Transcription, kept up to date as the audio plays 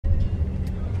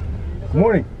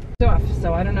Morning. Off,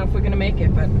 so I don't know if we're gonna make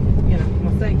it, but you know,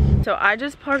 we'll see. So I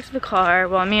just parked the car,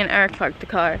 well, me and Eric parked the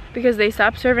car because they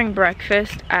stopped serving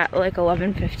breakfast at like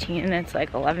 11:15 and it's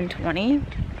like 11:20.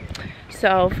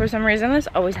 So for some reason this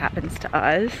always happens to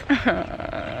us.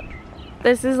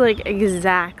 This is like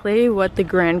exactly what the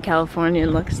Grand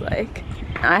Californian looks like.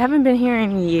 I haven't been here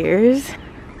in years.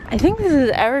 I think this is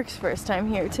Eric's first time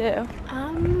here too.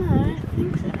 I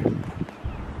think so.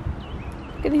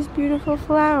 Look at these beautiful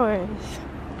flowers.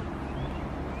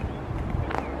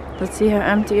 Let's see how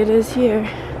empty it is here.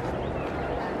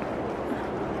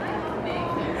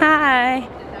 Hi.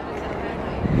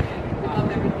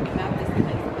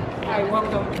 Hi,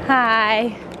 welcome.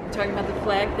 Hi. Talking about the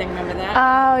flag thing, remember that?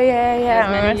 Oh yeah, yeah.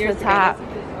 Many Remember years the top. ago.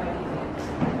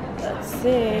 Let's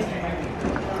see.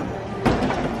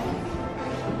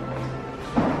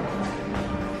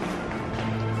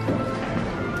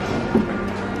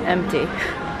 Empty.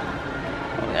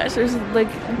 Oh my gosh, there's like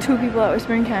 2 people at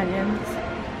Whispering Canyons.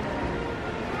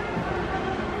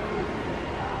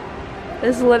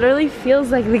 This literally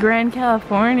feels like the Grand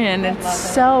Californian. It's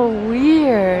so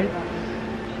weird.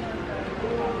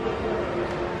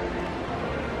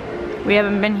 We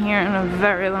haven't been here in a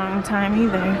very long time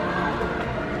either.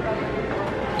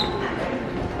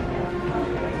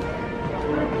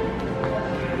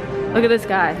 Look at this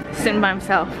guy, sitting by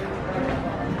himself.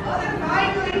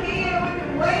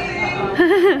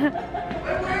 Where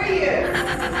were you?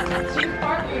 She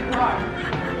parked your car.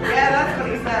 Yeah, that's what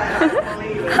he said. I don't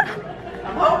believe it.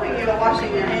 I'm hoping you were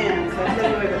washing your hands. I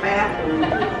said you were in the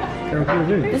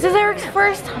bathroom. This is Eric's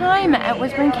first time at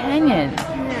Whispering Canyon.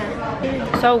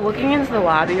 So looking into the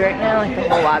lobby right now, like the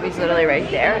whole lobby's literally right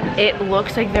there, it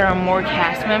looks like there are more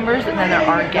cast members than there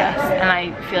are guests. And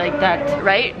I feel like that's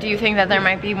right. Do you think that there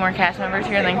might be more cast members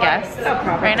here than guests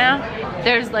right now?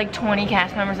 There's like 20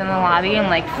 cast members in the lobby and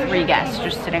like 3 guests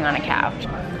just sitting on a couch.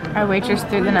 Our waitress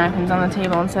threw the napkins on the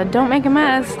table and said, "Don't make a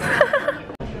mess."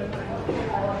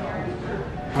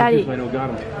 Daddy.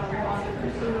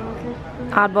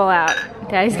 Oddball out.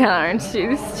 Daddy's got orange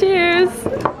juice. Cheers.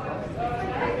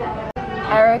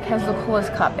 Eric has the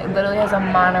coolest cup. It literally has a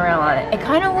monorail on it. It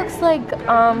kind of looks like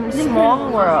Small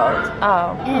World.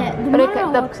 Oh, Yeah, the but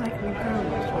model looks like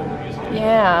McDonald's.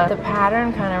 yeah, the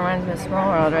pattern kind of reminds me of Small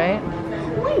World, right?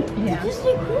 Wait, Yeah.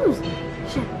 Disney cruise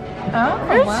ship. Oh,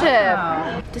 Cruise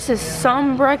ship. This is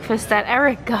some breakfast that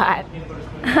Eric got.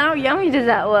 How yummy does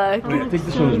that look? I think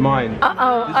this one is mine.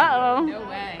 Uh-oh. No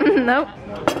way. Nope.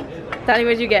 Daddy,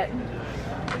 what'd you get?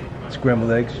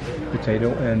 Scrambled eggs,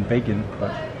 potato, and bacon,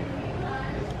 but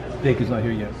bacon's not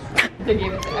here yet. They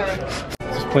gave it to Eric.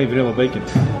 Just plain vanilla bacon.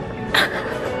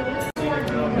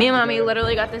 Me and Mommy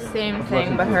literally got the same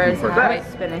thing, but hers has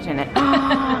spinach in it.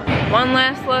 One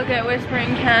last look at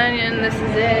Whispering Canyon. This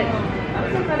is it.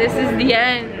 This is the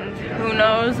end. Who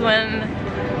knows when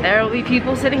there will be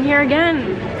people sitting here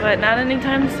again, but not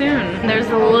anytime soon. There's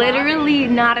literally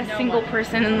not a single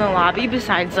person in the lobby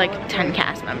besides like 10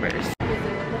 cast members.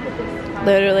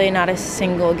 Literally not a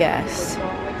single guest.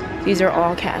 These are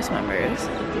all cast members.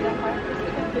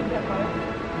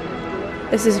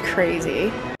 This is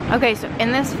crazy. Okay, so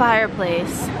in this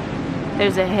fireplace,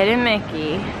 there's a hidden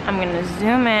Mickey. I'm gonna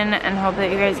zoom in and hope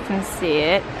that you guys can see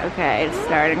it. Okay, it's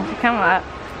starting to come up.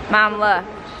 Mom, look.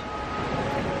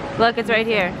 Look, it's right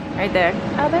here, right there.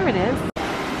 Oh, there it is.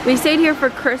 We stayed here for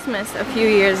Christmas a few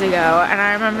years ago, and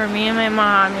I remember me and my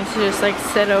mom used to just like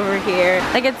sit over here.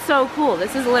 Like, it's so cool.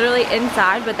 This is literally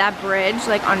inside, but that bridge,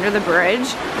 like under the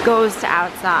bridge, goes to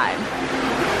outside.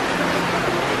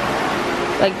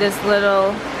 Like this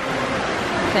little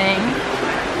thing,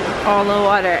 all the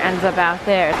water ends up out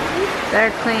there. They're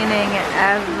cleaning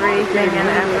everything in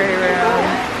every room.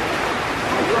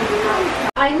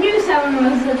 I knew 7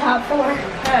 was the top floor.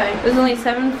 Okay. There's only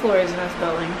 7 floors in this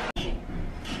building.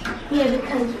 Yeah,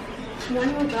 because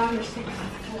one was on the 6th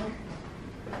floor.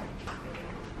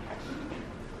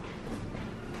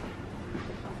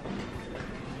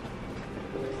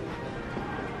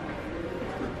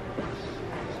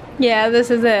 Yeah, this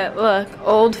is it. Look,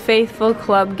 Old Faithful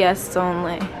Club guests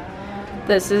only.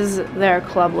 This is their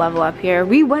club level up here.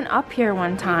 We went up here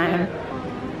one time.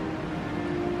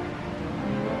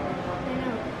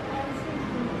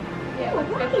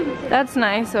 That's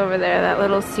nice over there, that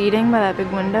little seating by that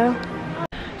big window.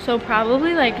 So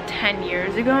probably like 10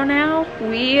 years ago now,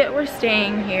 we were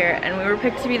staying here and we were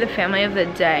picked to be the family of the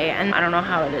day, and I don't know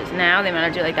how it is now, they might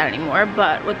not do like that anymore,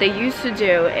 but what they used to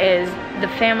do is the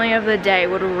family of the day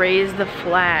would raise the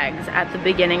flags at the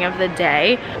beginning of the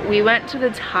day. We went to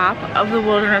the top of the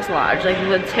Wilderness Lodge, like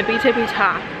the tippy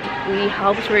top. We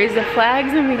helped raise the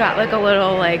flags and we got like a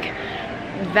little like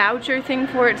voucher thing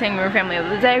for it saying we were family of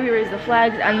the day, we raised the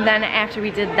flags, and then after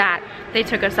we did that, they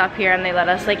took us up here and they let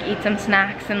us like eat some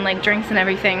snacks and like drinks and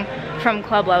everything from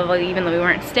club level, even though we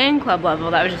weren't staying club level.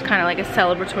 That was just kind of like a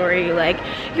celebratory, like,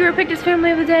 you were picked as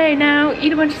family of the day, now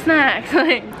eat a bunch of snacks.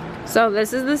 Like, so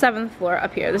this is the 7th floor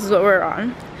up here. This is what we're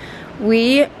on.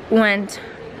 We went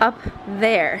up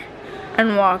there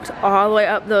and walked all the way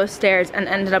up those stairs and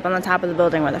ended up on the top of the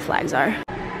building where the flags are.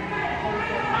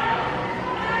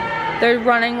 They're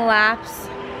running laps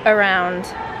around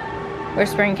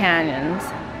Whispering Canyons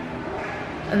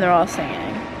and they're all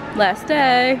singing. Last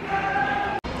day.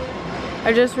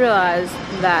 I just realized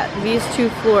that these 2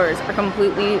 floors are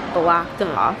completely blocked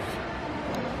off.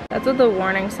 That's what the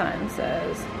warning sign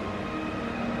says.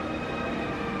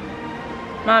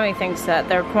 Mommy thinks that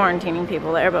they're quarantining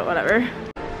people there, but whatever.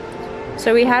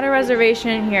 So we had a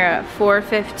reservation here at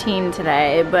 4:15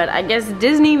 today, but I guess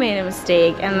Disney made a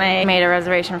mistake and they made a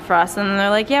reservation for us, and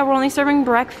they're like, yeah, we're only serving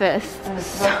breakfast.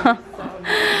 So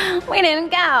we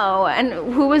didn't go. And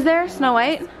who was there? Snow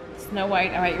White? Snow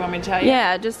White. All right, you want me to tell you?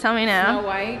 Yeah, just tell me now. Snow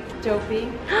White,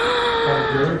 Dopey.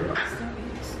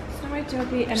 Snow White,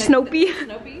 Dopey, and Snoopy?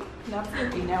 Snoopy? Not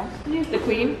Snoopy, no. The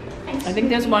Queen. I think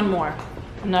there's one more.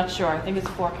 I'm not sure. I think it's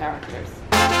 4 characters.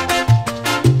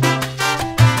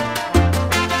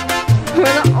 We're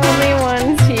the only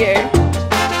ones here.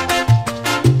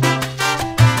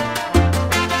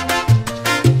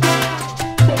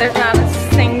 There's not a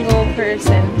single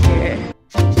person here.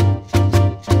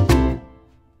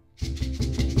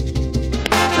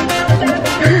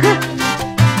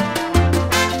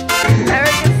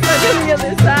 Eric is stuck on the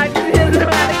other side because he doesn't know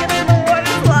how to get to the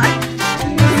water slide.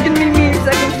 This is gonna be me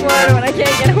stuck in Florida when I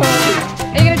can't get home.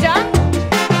 Are you gonna jump?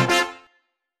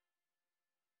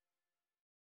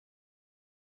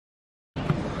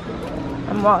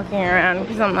 I'm walking around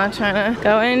because I'm not trying to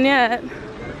go in yet.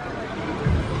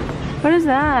 What is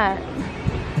that?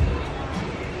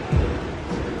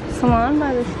 Salon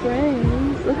by the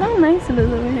Springs. Look how nice it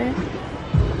is over here.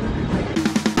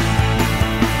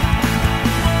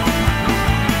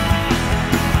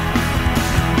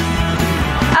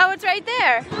 Oh, it's right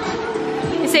there.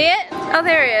 You see it? Oh,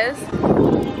 there he is.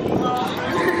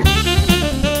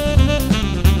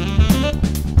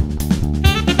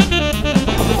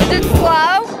 Is it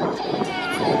slow?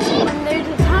 And there's a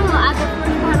tunnel at the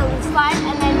first part of the slide,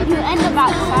 and then you end up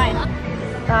outside.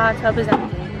 Ah, tub is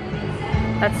empty.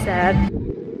 That's sad.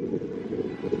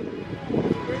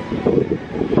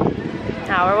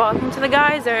 Now we're walking to the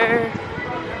geyser.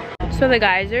 So the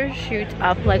geyser shoots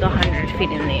up like 100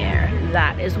 feet in the air.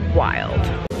 That is wild.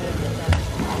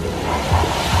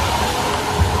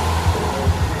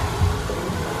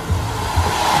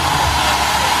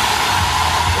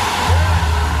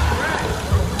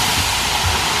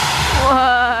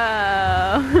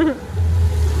 Whoa.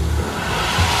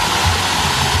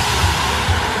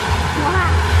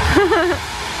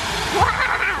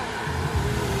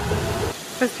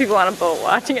 There's people on a boat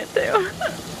watching it too.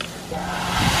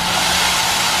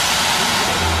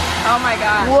 Oh my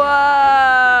god.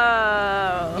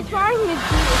 Whoa. It's trying to do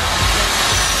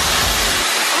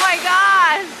Oh my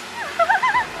gosh.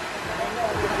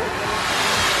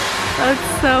 That's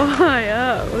so high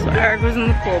up. So Eric was in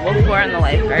the pool before and the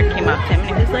lifeguard came up to him and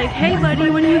he was like, hey buddy,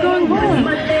 when are you going home?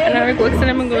 And Eric looks at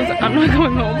him and goes, I'm not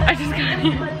going home, I just got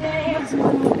here.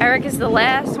 Eric is the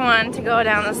last one to go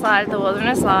down the slide at the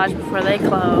Wilderness Lodge before they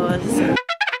close.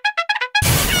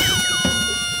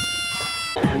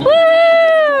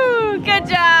 Woo! Good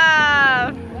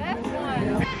job!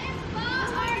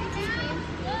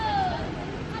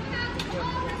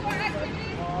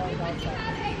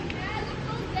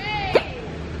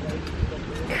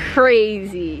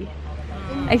 Crazy.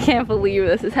 I can't believe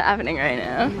this is happening right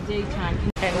now. In the daytime.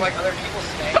 And like other people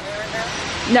staying there right now?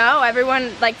 No,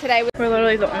 everyone, like today, we're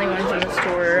literally the only ones in the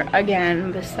store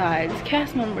again besides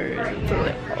cast members. It's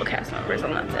all cast members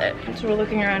and that's it. So we're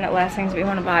looking around at last things we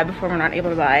want to buy before we're not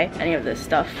able to buy any of this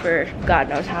stuff for God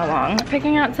knows how long.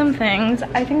 Picking out some things.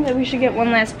 I think that we should get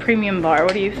one last premium bar.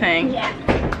 What do you think? Yeah.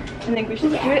 I think we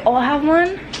should. Do we all have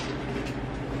one?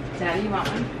 Daddy, you want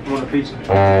one? I want a pizza.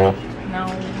 No.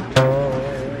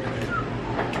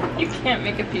 You can't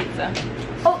make a pizza.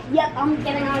 Oh, yep, I'm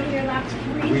getting out of here. That's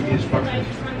freezing. We need because I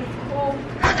just went cold.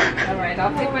 Alright,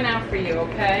 I'll pick one out for you,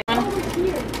 okay?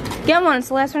 Get one. It's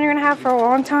the last one you're gonna have for a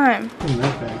long time.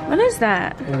 What is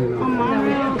that?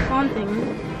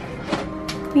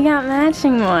 We got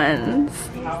matching ones.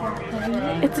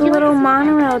 It's a little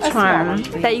monorail charm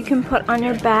that you can put on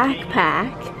your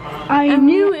backpack I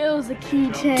knew it was a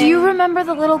keychain. Do you remember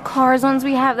the little cars ones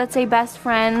we have that say best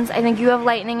friends? I think you have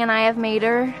Lightning and I have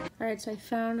Mater. Alright, so I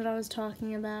found what I was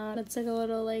talking about. It's like a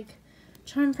little like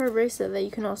charm for a bracelet that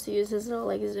you can also use as a little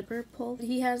like zipper pull.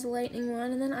 He has a Lightning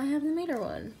one and then I have the Mater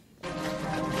one.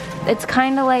 It's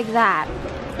kind of like that.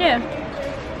 Yeah.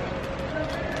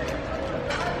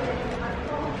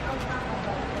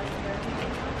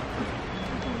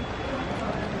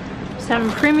 Some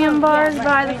premium bars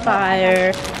by the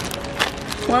fire.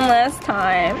 One last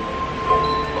time.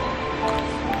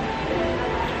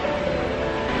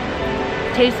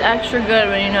 Tastes extra good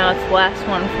when you know it's the last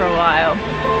one for a while.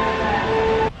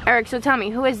 Eric, so tell me,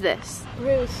 who is this?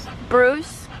 Bruce.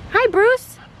 Bruce? Hi,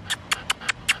 Bruce.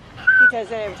 He does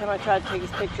that every time I try to take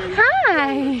his picture.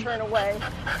 Hi. Turn away.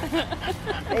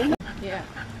 Yeah.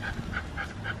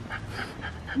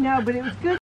 No, but it was good.